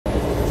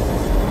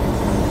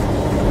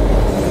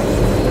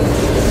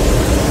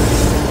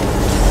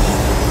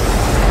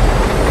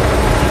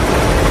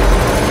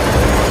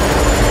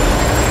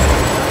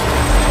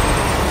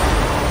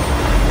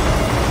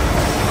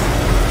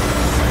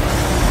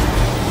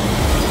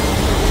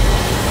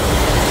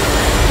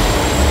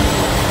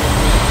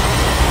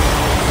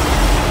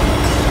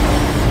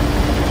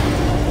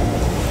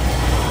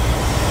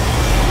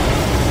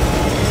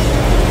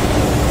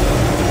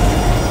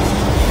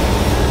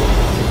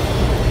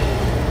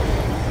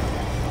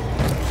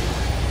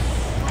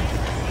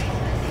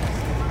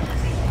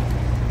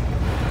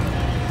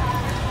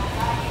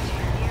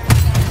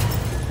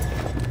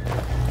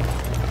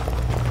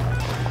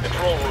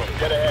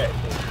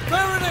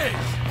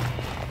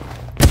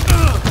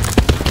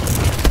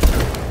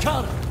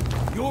Carter,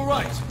 you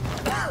alright?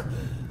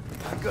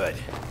 I'm good.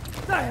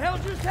 What the hell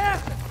just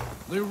happened?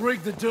 They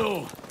rigged the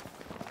door.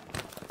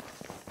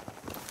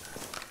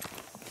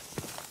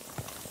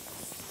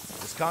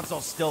 This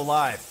console's still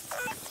live.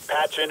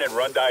 Patch in and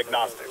run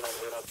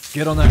diagnostics.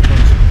 Get on that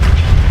console.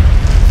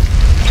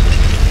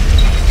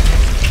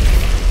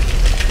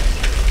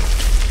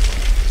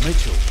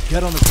 Mitchell,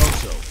 get on the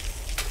console.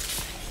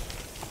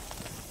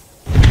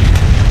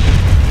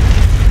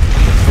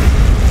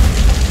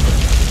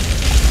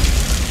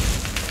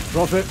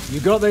 Prophet, you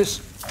got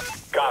this?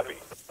 Copy.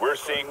 We're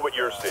seeing what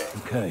you're seeing.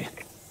 Okay.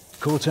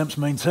 Core temp's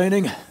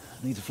maintaining.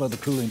 Need to flood the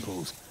cooling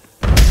pools.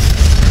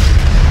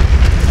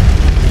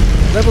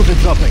 Levels are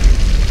dropping.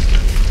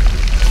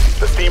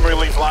 The steam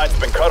release line's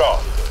been cut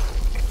off.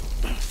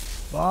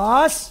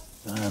 Boss?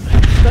 Stay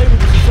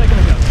with us a second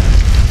ago.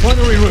 Find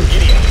the reroute.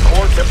 Gideon,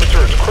 core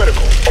temperature is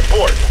critical.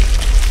 Abort.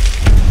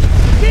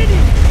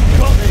 Gideon!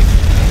 Got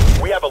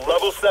me. We have a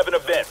level 7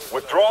 event.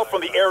 Withdraw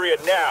from the area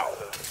now.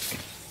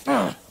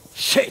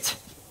 Shit!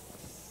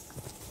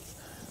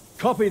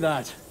 Copy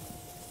that.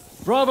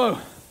 Bravo!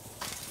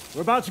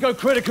 We're about to go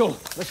critical.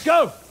 Let's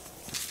go!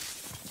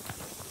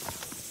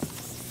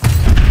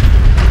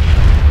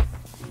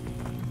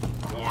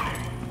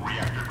 Warning.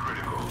 Reactor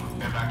critical.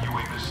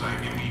 Evacuate the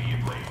site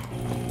immediately.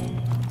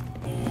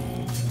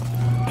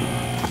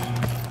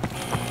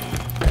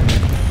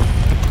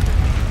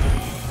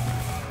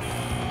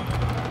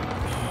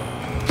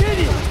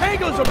 Gideon!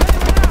 Tangos are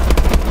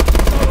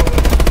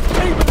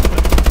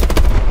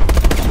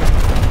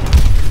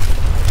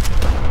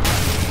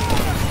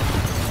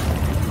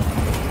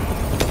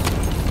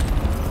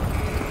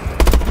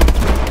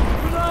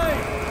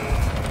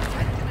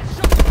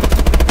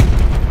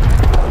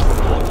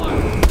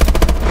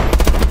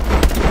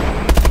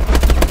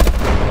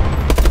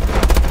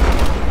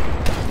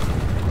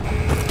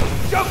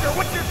Joker,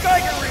 what's your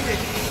Geiger reading?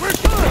 We're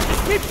good!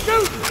 Keep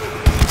shooting!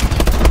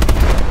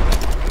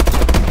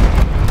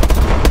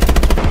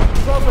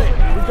 Prophet,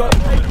 we've got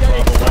 8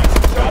 gates.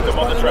 Got them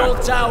on the track.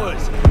 North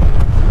Towers.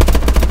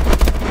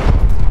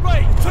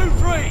 Right,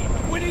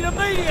 2-3! We need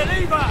immediate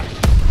evac!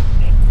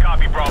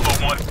 Copy, Bravo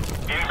 1.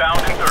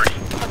 Inbound in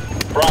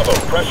 30. Bravo,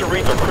 pressure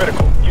reads are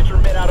critical. Get your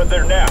men out of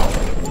there now.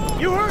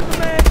 You heard the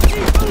man!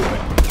 Keep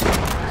moving!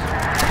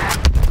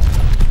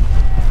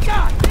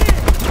 God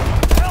damn!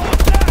 Hell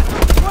was that?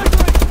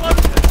 Pressure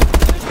explosion!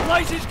 This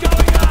place is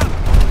going up!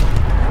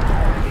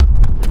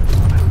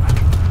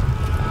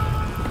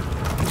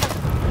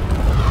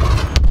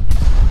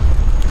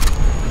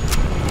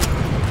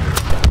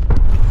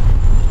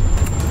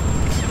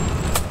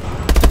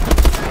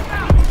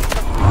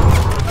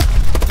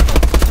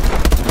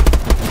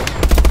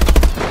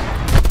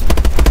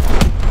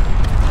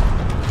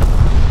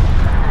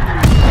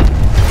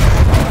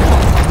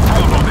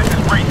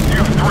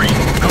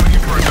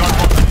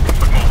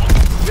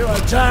 You're a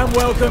damn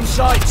welcome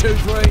sight,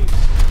 2-3.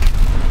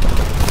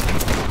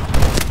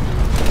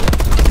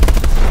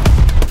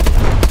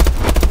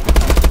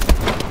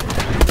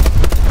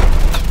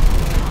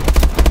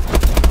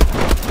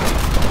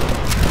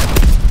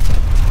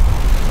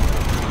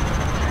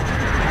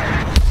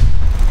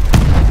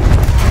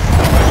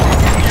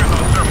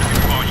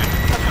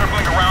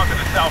 Circling around to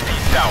the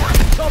southeast tower.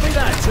 Copy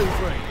that, 2-3.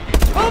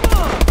 Come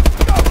on!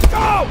 Go,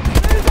 go!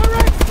 There's our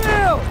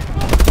exfil!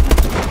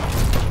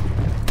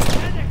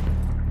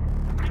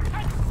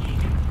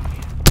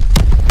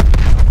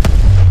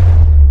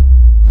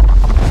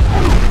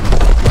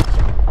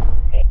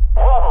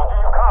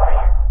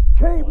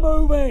 Keep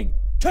moving!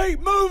 Keep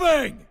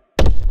moving!